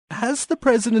has the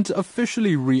president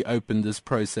officially reopened this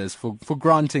process for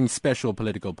granting special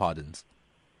political pardons?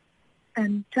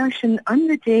 Darshan, on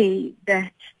the day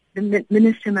that the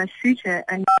Minister Masuta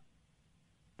and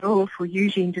parole for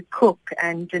Eugene de Kock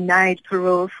and denied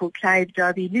parole for Clive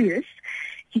Derby-Lewis,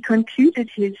 he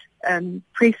concluded his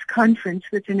press conference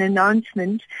with an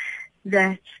announcement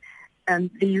that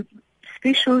the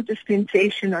Special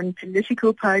Dispensation on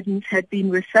political pardons had been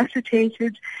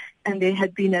resuscitated, and there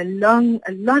had been a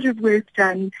lot of work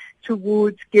done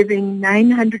towards giving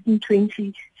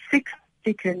 926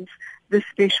 Africans the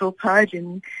special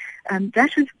pardon.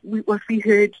 That was what we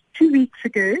heard 2 weeks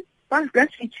ago,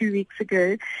 roughly 2 weeks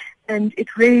ago, and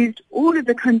it raised all of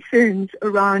the concerns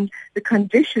around the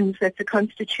conditions that the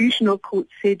Constitutional Court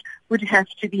said would have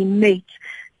to be met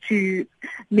to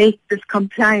make this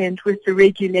compliant with the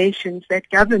regulations that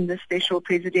govern the special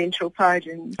presidential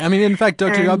pardon. I mean, in fact,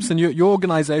 Dr. Jobson, your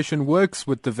organization works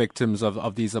with the victims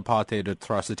of these apartheid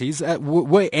atrocities.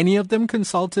 Were any of them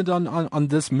consulted on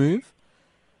this move?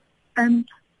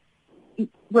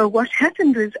 Well, what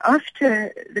happened was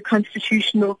after the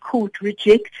Constitutional Court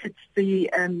rejected the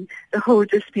whole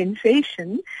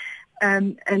dispensation,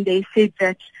 and they said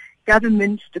that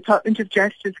government, Department of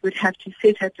Justice would have to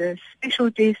set up a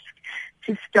special desk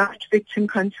to start victim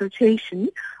consultation.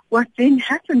 What then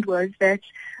happened was that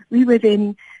we were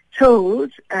then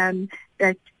told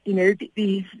that, you know,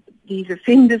 these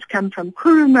offenders come from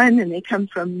Khulumani and they come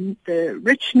from the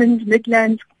Richmond,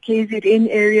 Midlands, KZN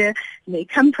area, and they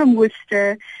come from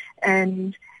Worcester,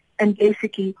 and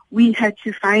basically we had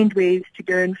to find ways to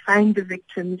go and find the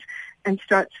victims and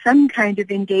start some kind of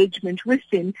engagement with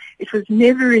them. It was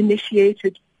never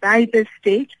initiated by the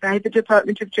state, by the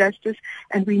Department of Justice,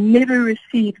 and we never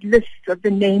received lists of the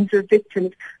names of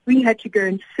victims. We had to go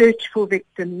and search for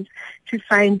victims to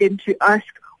find them, to ask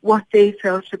what they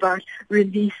felt about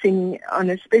releasing on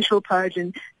a special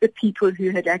pardon the people who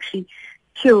had actually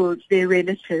killed their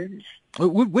relatives.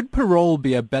 Would parole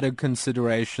be a better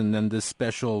consideration than the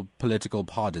special political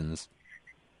pardons?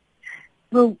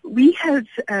 Well, we've had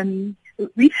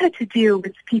to deal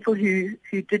with people who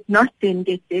did not then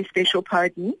get their special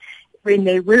pardon when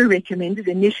they were recommended.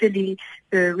 Initially,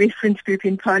 the reference group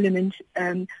in Parliament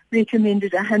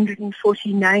recommended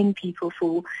 149 people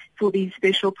for these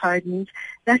special pardons.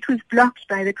 That was blocked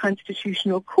by the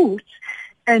Constitutional Court,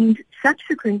 and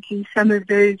subsequently some of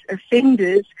those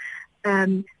offenders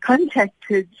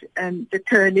contacted the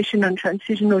Coalition on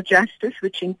Transitional Justice,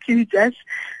 which includes us,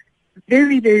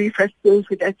 very, very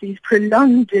frustrated at these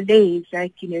prolonged delays,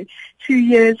 2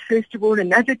 years, first of all,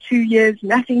 another 2 years,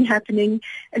 nothing happening.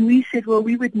 And we said, well,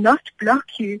 we would not block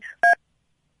you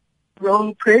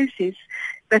wrong process,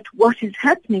 but what is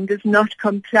happening does not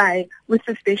comply with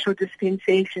the special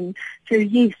dispensation. So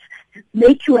yes,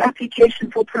 make your application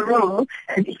for parole,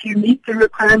 and if you meet the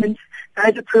requirements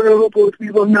by the parole board, we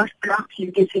will not block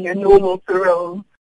you getting a normal parole.